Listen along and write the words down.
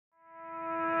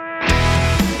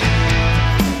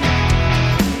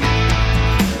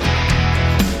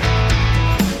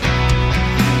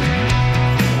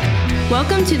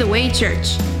Welcome to The Way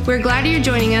Church. We're glad you're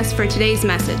joining us for today's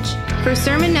message. For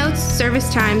sermon notes,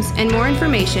 service times, and more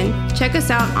information, check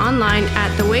us out online at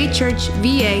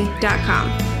thewaychurchva.com.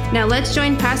 Now let's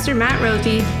join Pastor Matt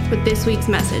Rothy with this week's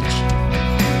message.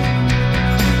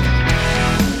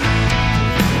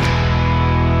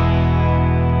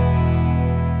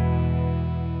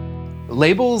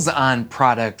 Labels on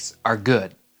products are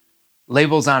good.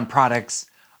 Labels on products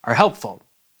are helpful.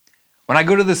 When I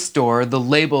go to the store, the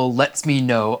label lets me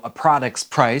know a product's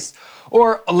price,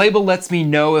 or a label lets me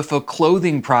know if a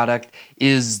clothing product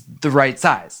is the right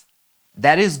size.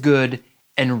 That is good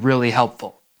and really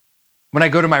helpful. When I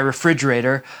go to my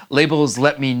refrigerator, labels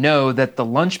let me know that the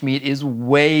lunch meat is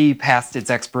way past its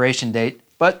expiration date,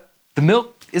 but the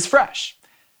milk is fresh.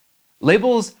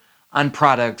 Labels on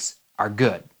products are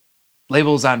good.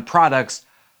 Labels on products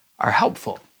are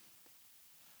helpful.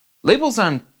 Labels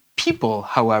on people,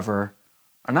 however,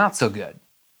 are not so good.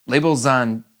 Labels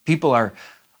on people are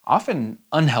often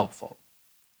unhelpful.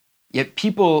 Yet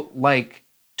people like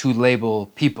to label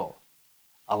people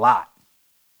a lot.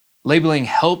 Labeling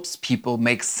helps people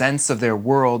make sense of their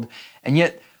world, and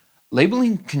yet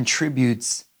labeling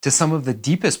contributes to some of the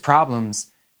deepest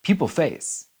problems people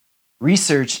face.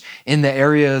 Research in the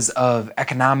areas of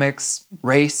economics,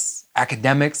 race,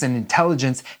 academics, and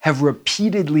intelligence have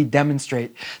repeatedly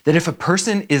demonstrated that if a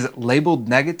person is labeled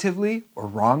negatively or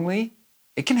wrongly,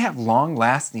 it can have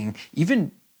long-lasting,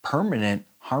 even permanent,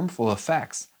 harmful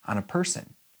effects on a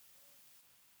person.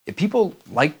 If people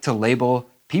like to label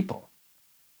people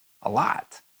a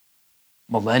lot.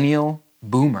 Millennial,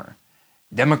 boomer,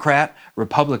 Democrat,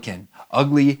 Republican,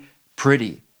 ugly,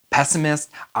 pretty,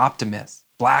 pessimist, optimist,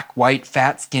 black, white,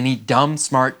 fat, skinny, dumb,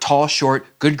 smart, tall, short,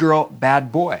 good girl,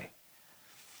 bad boy.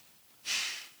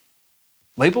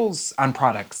 Labels on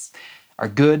products are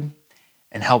good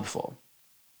and helpful.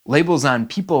 Labels on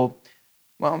people,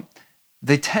 well,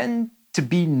 they tend to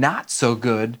be not so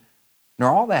good nor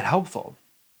all that helpful.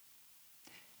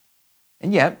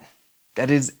 And yet, that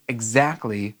is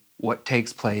exactly what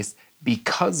takes place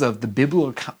because of the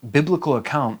biblical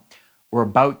account we're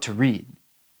about to read.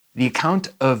 The account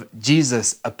of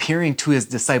Jesus appearing to his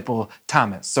disciple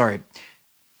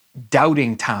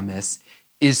doubting Thomas,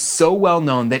 is so well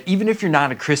known that even if you're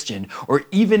not a Christian, or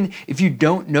even if you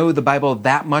don't know the Bible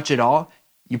that much at all,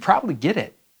 you probably get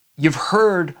it. You've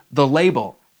heard the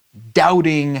label,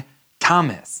 doubting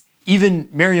Thomas. Even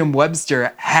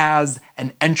Merriam-Webster has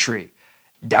an entry.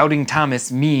 Doubting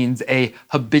Thomas means a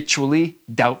habitually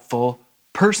doubtful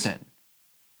person.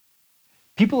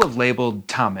 People have labeled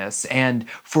Thomas, and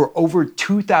for over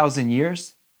 2,000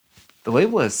 years, the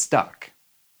label has stuck.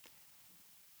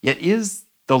 Yet is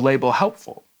the label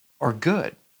helpful or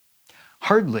good?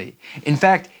 Hardly. In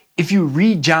fact, if you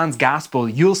read John's gospel,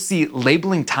 you'll see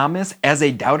labeling Thomas as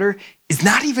a doubter is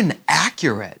not even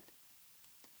accurate.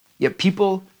 Yet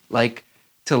people like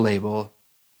to label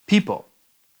people.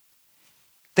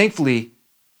 Thankfully,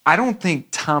 I don't think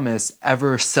Thomas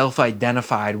ever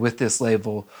self-identified with this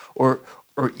label or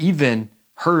even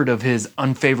heard of his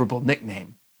unfavorable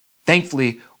nickname.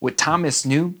 Thankfully, what Thomas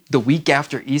knew the week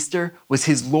after Easter was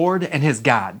his Lord and his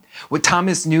God. What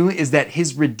Thomas knew is that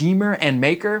his Redeemer and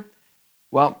Maker,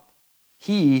 well,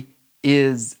 he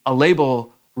is a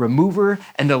label remover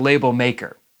and a label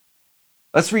maker.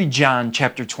 Let's read John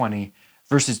chapter 20,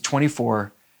 verses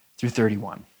 24 through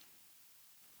 31.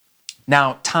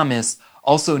 Now, Thomas,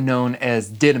 also known as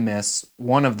Didymus,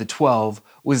 one of the 12,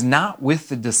 was not with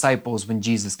the disciples when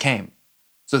Jesus came.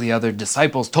 So the other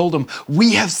disciples told him,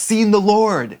 "We have seen the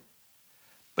Lord."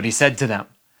 But he said to them,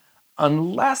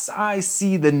 "Unless I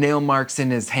see the nail marks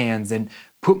in his hands and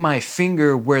put my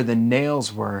finger where the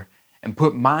nails were and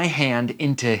put my hand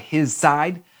into his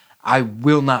side, I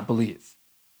will not believe."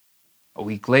 A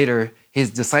week later, his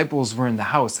disciples were in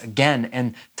the house again,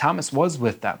 and Thomas was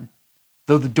with them.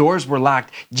 Though the doors were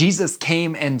locked, Jesus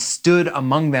came and stood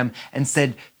among them and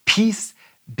said, "Peace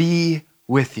be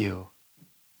with you."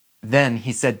 Then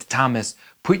he said to Thomas,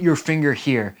 "Put your finger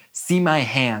here, see my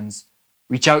hands.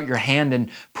 Reach out your hand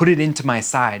and put it into my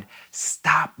side.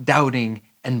 Stop doubting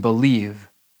and believe."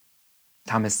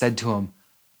 Thomas said to him,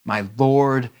 "My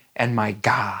Lord and my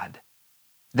God."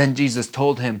 Then Jesus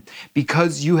told him,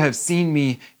 "Because you have seen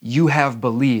me, you have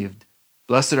believed.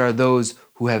 Blessed are those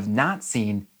who have not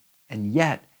seen and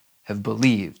yet have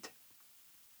believed."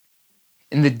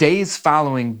 In the days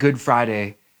following Good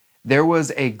Friday, there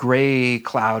was a gray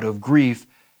cloud of grief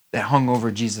that hung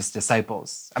over Jesus'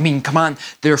 disciples. I mean, come on,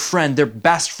 their friend, their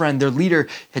best friend, their leader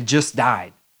had just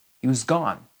died. He was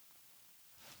gone.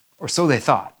 Or so they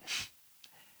thought.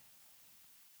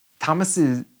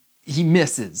 Thomas's he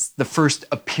misses the first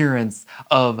appearance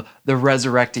of the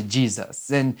resurrected Jesus,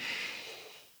 and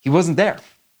he wasn't there.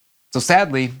 So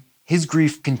sadly, his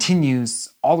grief continues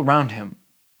all around him.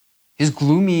 His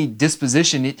gloomy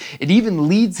disposition, it even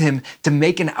leads him to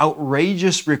make an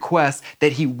outrageous request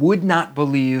that he would not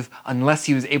believe unless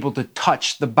he was able to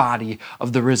touch the body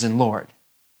of the risen Lord.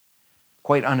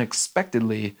 Quite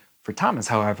unexpectedly for Thomas,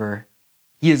 however,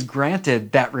 he is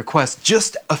granted that request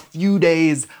just a few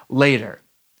days later.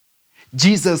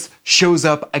 Jesus shows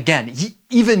up again. He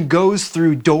even goes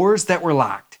through doors that were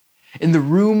locked. In the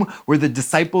room where the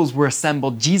disciples were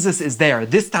assembled, Jesus is there.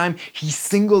 This time, he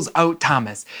singles out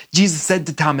Thomas. Jesus said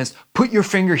to Thomas, "Put your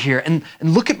finger here and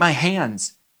look at my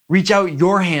hands. Reach out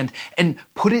your hand and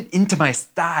put it into my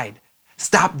side.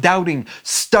 Stop doubting.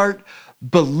 Start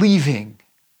believing."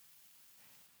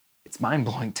 It's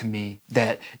mind-blowing to me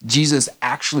that Jesus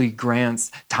actually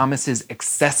grants Thomas's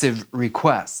excessive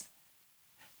request.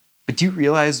 But do you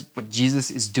realize what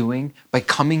Jesus is doing by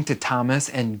coming to Thomas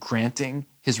and granting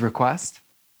his request?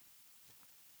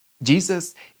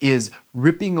 Jesus is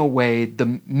ripping away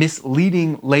the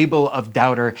misleading label of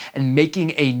doubter and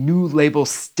making a new label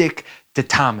stick to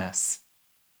Thomas.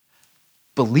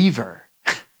 Believer.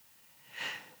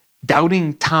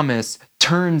 Doubting Thomas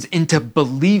turns into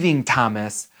believing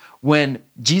Thomas when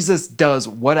Jesus does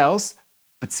what else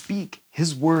but speak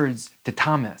his words to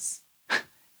Thomas.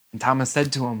 And Thomas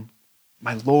said to him,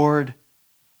 "My Lord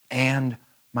and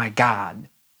my God."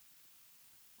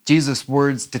 Jesus'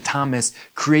 words to Thomas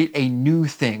create a new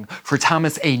thing. For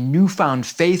Thomas, a newfound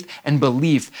faith and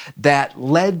belief that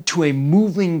led to a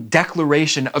moving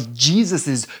declaration of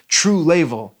Jesus' true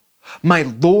label, "My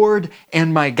Lord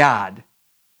and my God."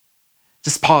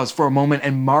 Just pause for a moment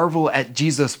and marvel at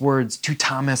Jesus' words to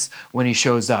Thomas when he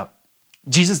shows up.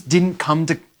 Jesus didn't come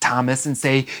to Thomas and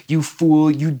say, "You fool,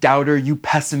 you doubter, you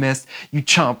pessimist, you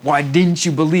chump. Why didn't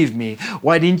you believe me?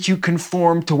 Why didn't you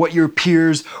conform to what your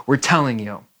peers were telling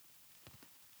you?"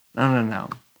 No.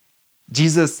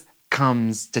 Jesus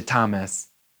comes to Thomas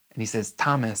and he says,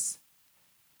 "Thomas,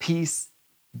 peace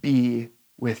be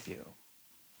with you."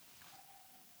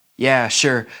 Yeah,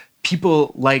 sure.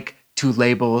 People like to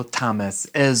label Thomas,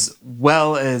 as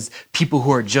well as people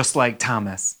who are just like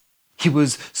Thomas. He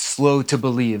was slow to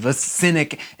believe, a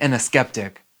cynic and a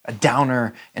skeptic, a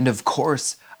downer, and of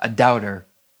course, a doubter.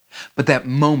 But that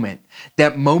moment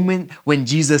when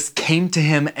Jesus came to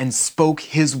him and spoke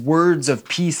his words of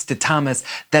peace to Thomas,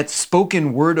 that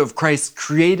spoken word of Christ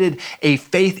created a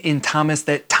faith in Thomas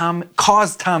that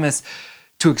caused Thomas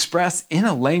to express in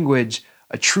a language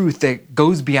a truth that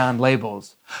goes beyond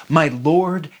labels. "My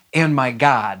Lord and my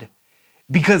God."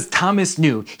 Because Thomas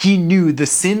knew the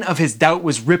sin of his doubt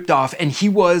was ripped off, and he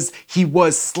was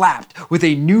slapped with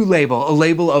a new label, a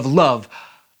label of love,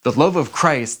 the love of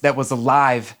Christ that was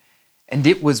alive, and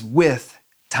it was with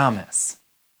Thomas.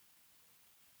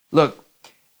 Look,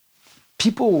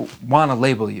 people want to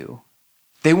label you.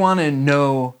 They want to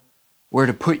know where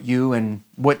to put you and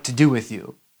what to do with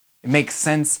you. It makes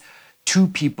sense to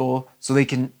people so they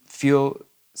can feel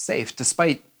safe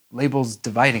despite labels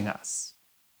dividing us.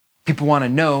 People want to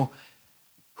know,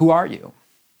 who are you?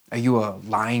 Are you a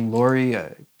lying Lori,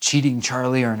 a cheating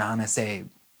Charlie, or an honest Abe?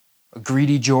 A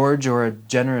greedy George or a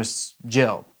generous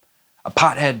Jill? A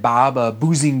pothead Bob, a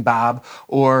boozing Bob,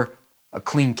 or a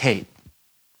clean Kate?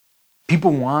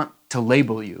 People want to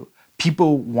label you.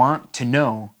 People want to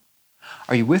know,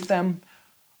 are you with them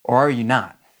or are you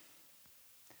not?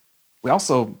 We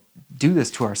also do this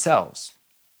to ourselves.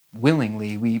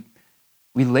 Willingly, we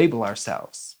label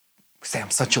ourselves. We say,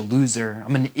 "I'm such a loser.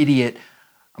 I'm an idiot.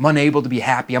 I'm unable to be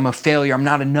happy. I'm a failure. I'm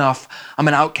not enough. I'm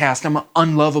an outcast. I'm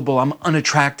unlovable. I'm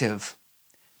unattractive."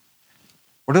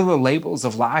 What are the labels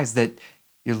of lies that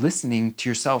you're listening to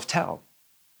yourself tell?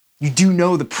 You do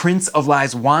know the Prince of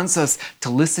Lies wants us to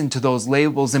listen to those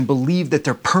labels and believe that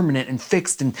they're permanent and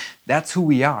fixed, and that's who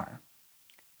we are.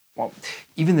 Well,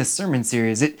 even this sermon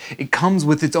series, it comes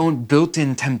with its own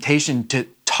built-in temptation to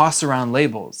toss around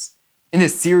labels. In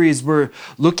this series, we're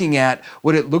looking at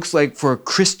what it looks like for a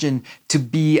Christian to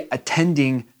be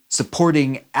attending,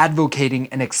 supporting, advocating,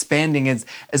 and expanding as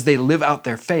they live out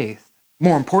their faith.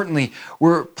 More importantly,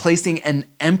 we're placing an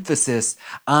emphasis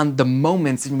on the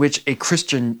moments in which a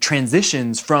Christian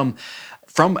transitions from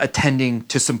attending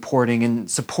to supporting,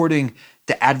 and supporting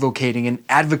to advocating, and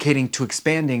advocating to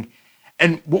expanding.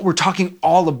 And what we're talking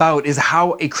all about is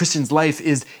how a Christian's life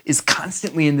is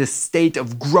constantly in this state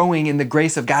of growing in the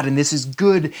grace of God. And this is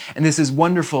good and this is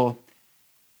wonderful.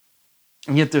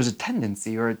 And yet there's a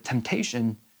tendency or a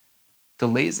temptation to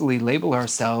lazily label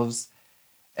ourselves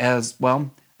as, well,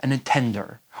 an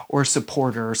attender or a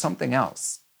supporter or something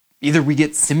else. Either we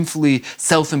get sinfully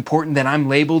self-important that I'm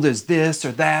labeled as this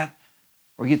or that,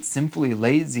 or we get sinfully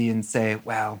lazy and say,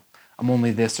 well, I'm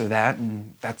only this or that,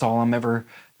 and that's all I'm ever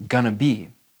gonna be.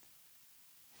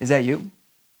 Is that you?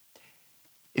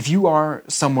 If you are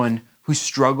someone who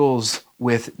struggles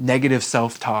with negative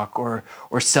self-talk or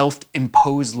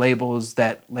self-imposed labels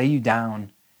that lay you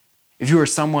down, if you are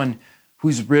someone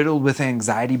who's riddled with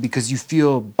anxiety because you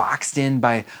feel boxed in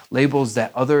by labels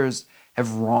that others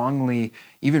have wrongly,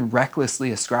 even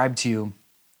recklessly ascribed to you,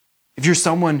 if you're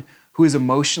someone who is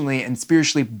emotionally and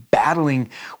spiritually battling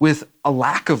with a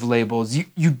lack of labels,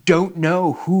 you don't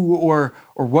know who or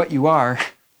what you are,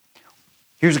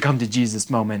 here's a come to Jesus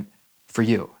moment for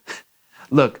you.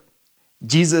 Look,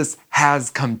 Jesus has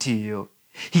come to you.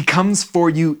 He comes for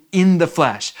you in the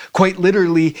flesh. Quite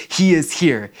literally, he is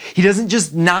here. He doesn't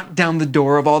just knock down the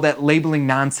door of all that labeling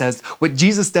nonsense. What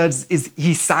Jesus does is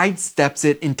he sidesteps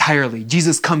it entirely.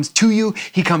 Jesus comes to you.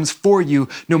 He comes for you,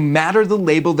 no matter the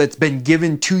label that's been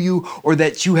given to you or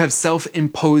that you have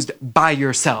self-imposed by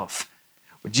yourself.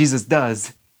 What Jesus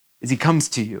does is he comes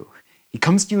to you. He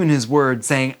comes to you in his word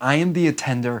saying, I am the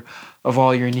attender of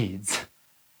all your needs.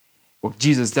 What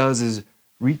Jesus does is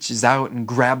reaches out and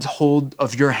grabs hold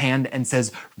of your hand and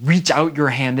says, reach out your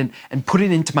hand and put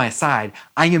it into my side.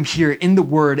 I am here in the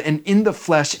word and in the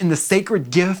flesh, in the sacred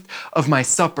gift of my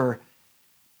supper.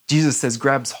 Jesus says,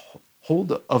 grabs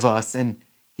hold of us and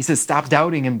he says, stop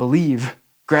doubting and believe.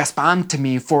 Grasp on to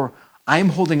me, for I am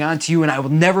holding on to you and I will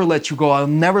never let you go. I will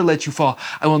never let you fall.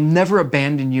 I will never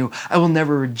abandon you. I will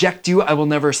never reject you. I will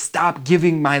never stop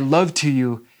giving my love to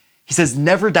you. He says,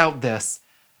 never doubt this.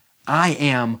 I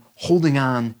am holding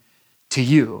on to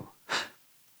you.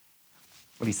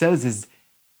 What he says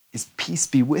is peace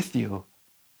be with you.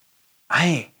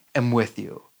 I am with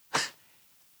you.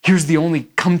 Here's the only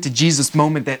come to Jesus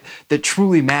moment that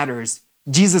truly matters.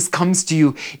 Jesus comes to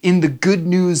you in the good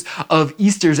news of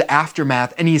Easter's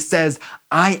aftermath, and he says,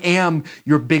 I am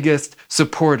your biggest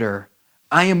supporter.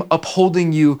 I am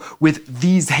upholding you with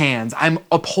these hands. I'm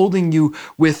upholding you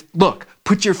with, look,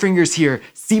 put your fingers here,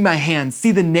 see my hands,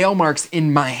 see the nail marks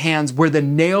in my hands where the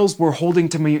nails were holding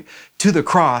to me to the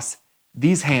cross.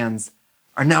 These hands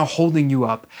are now holding you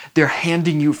up. They're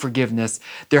handing you forgiveness.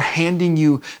 They're handing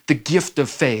you the gift of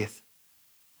faith.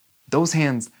 Those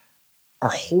hands are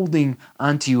holding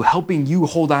onto you, helping you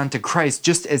hold on to Christ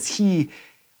just as he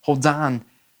holds on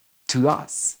to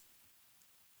us.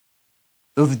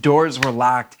 Though the doors were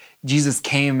locked, Jesus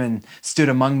came and stood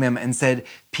among them and said,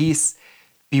 peace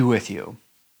be with you.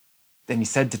 Then he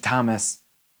said to Thomas,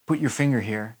 put your finger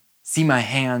here, see my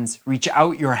hands, reach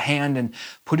out your hand and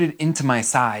put it into my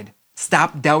side.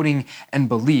 Stop doubting and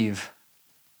believe.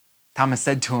 Thomas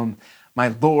said to him, my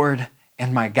Lord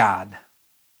and my God.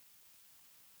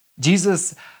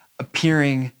 Jesus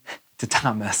appearing to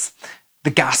Thomas, the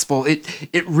gospel,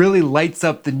 it really lights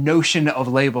up the notion of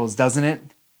labels, doesn't it?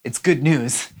 It's good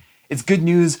news. It's good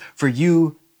news for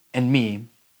you and me.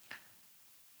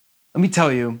 Let me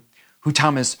tell you who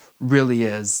Thomas really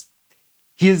is.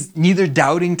 He is neither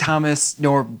doubting Thomas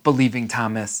nor believing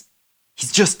Thomas.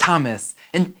 He's just Thomas.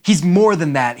 And he's more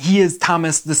than that. He is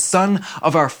Thomas, the son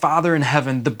of our Father in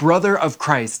heaven, the brother of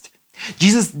Christ.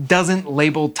 Jesus doesn't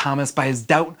label Thomas by his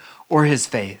doubt or his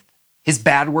faith, his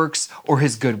bad works or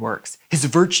his good works, his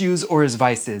virtues or his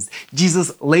vices.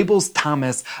 Jesus labels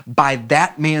Thomas by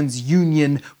that man's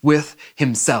union with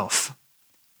himself.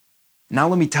 Now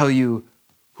let me tell you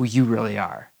who you really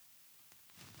are.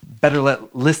 Better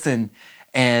listen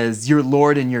as your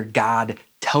Lord and your God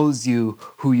tells you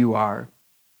who you are.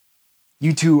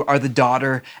 You two are the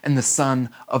daughter and the son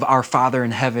of our Father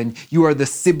in heaven. You are the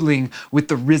sibling with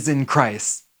the risen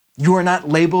Christ. You are not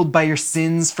labeled by your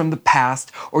sins from the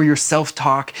past or your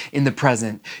self-talk in the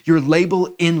present. Your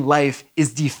label in life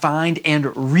is defined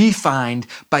and refined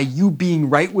by you being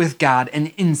right with God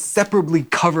and inseparably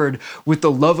covered with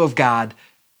the love of God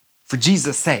for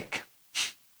Jesus' sake.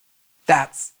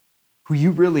 That's who you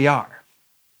really are.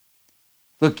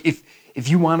 Look, if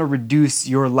you want to reduce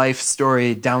your life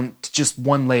story down to just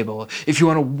one label, if you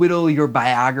want to whittle your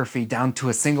biography down to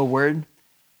a single word,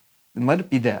 then let it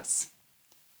be this.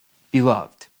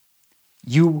 Beloved.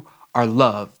 You are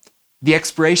loved. The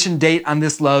expiration date on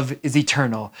this love is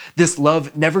eternal. This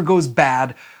love never goes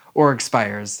bad or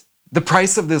expires. The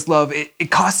price of this love, it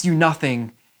costs you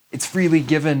nothing. It's freely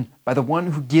given by the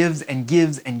one who gives and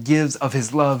gives and gives of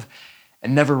his love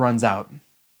and never runs out.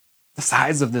 The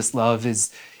size of this love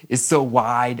is so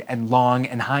wide and long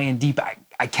and high and deep,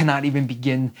 I cannot even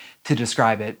begin to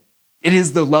describe it. It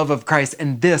is the love of Christ,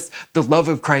 and this, the love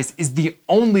of Christ, is the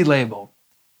only label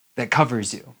that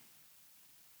covers you.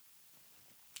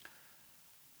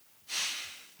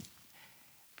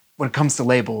 when it comes to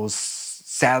labels,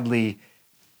 sadly,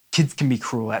 kids can be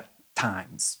cruel at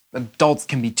times. Adults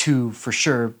can be too, for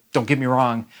sure. Don't get me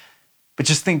wrong. But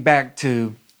just think back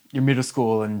to your middle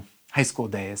school and high school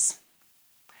days.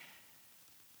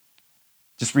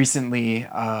 Just recently,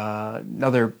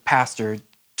 another pastor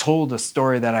told a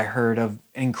story that I heard of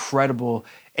an incredible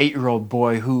 8-year-old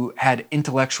boy who had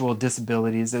intellectual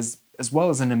disabilities as well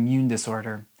as an immune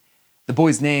disorder. The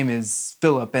boy's name is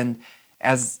Philip, and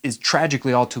as is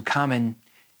tragically all too common,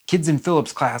 kids in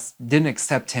Philip's class didn't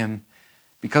accept him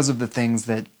because of the things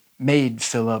that made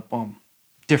Philip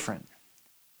different.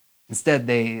 Instead,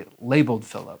 they labeled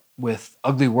Philip with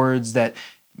ugly words that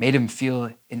made him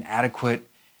feel inadequate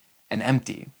and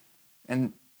empty.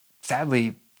 And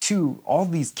sadly, too, all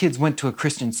these kids went to a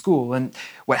Christian school. And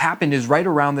what happened is right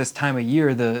around this time of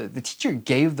year, the teacher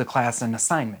gave the class an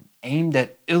assignment aimed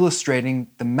at illustrating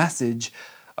the message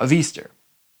of Easter.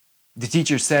 The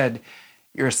teacher said,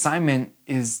 your assignment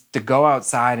is to go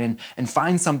outside and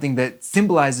find something that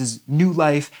symbolizes new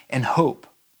life and hope.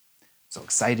 So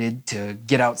excited to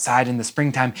get outside in the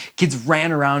springtime, kids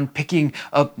ran around picking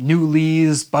up new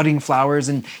leaves, budding flowers,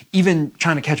 and even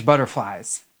trying to catch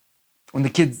butterflies. When the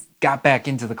kids got back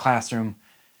into the classroom,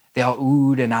 they all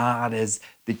oohed and ahed as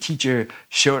the teacher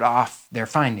showed off their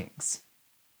findings.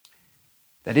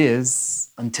 That is,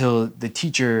 until the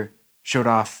teacher showed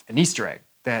off an Easter egg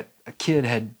that a kid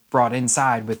had brought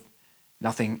inside with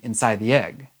nothing inside the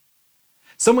egg.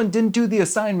 Someone didn't do the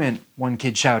assignment, one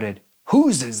kid shouted.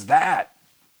 Whose is that?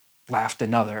 Laughed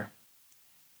another.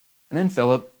 And then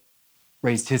Philip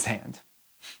raised his hand.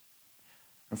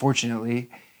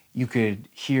 Unfortunately, you could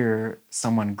hear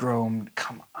someone groan,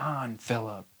 come on,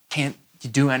 Philip, can't you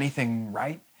do anything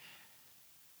right?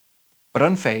 But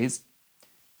unfazed,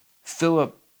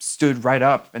 Philip stood right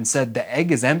up and said, the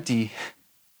egg is empty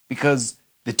because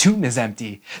the tomb is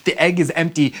empty. The egg is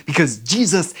empty because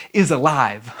Jesus is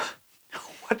alive.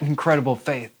 What incredible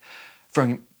faith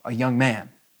from a young man.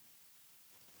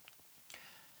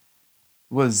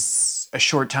 It was a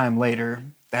short time later,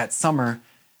 that summer,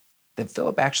 that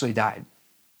Philip actually died.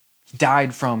 He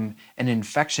died from an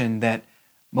infection that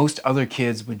most other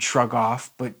kids would shrug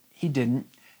off, but he didn't,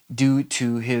 due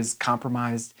to his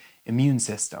compromised immune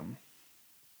system.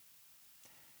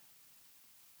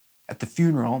 At the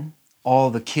funeral,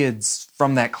 all the kids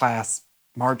from that class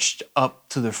marched up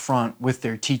to the front with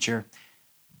their teacher,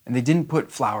 and they didn't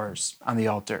put flowers on the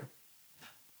altar,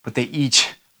 but they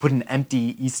each put an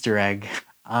empty Easter egg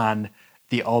on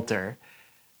the altar.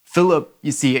 Philip,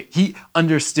 you see, he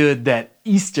understood that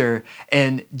Easter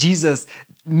and Jesus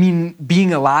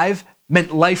being alive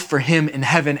meant life for him in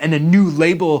heaven and a new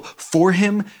label for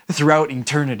him throughout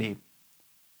eternity.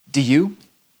 Do you?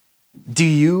 Do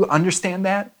you understand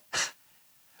that?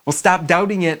 Well, stop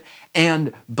doubting it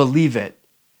and believe it.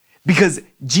 Because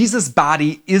Jesus'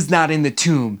 body is not in the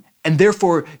tomb, and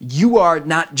therefore you are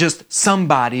not just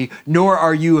somebody, nor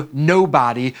are you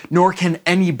nobody, nor can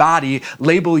anybody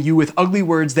label you with ugly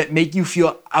words that make you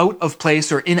feel out of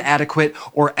place or inadequate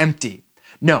or empty.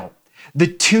 No, the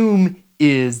tomb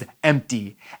is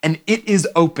empty, and it is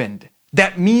opened.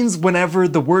 That means whenever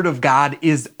the word of God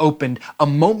is opened, a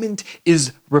moment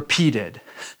is repeated.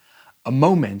 A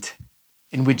moment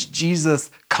in which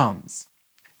Jesus comes.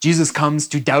 Jesus comes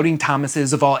to doubting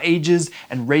Thomases of all ages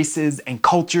and races and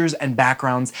cultures and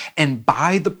backgrounds, and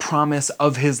by the promise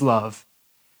of his love,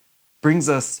 brings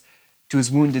us to his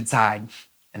wounded side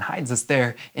and hides us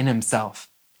there in himself.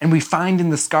 And we find in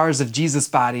the scars of Jesus'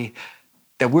 body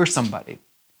that we're somebody.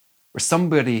 We're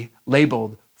somebody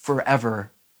labeled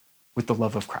forever with the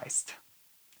love of Christ.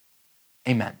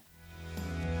 Amen.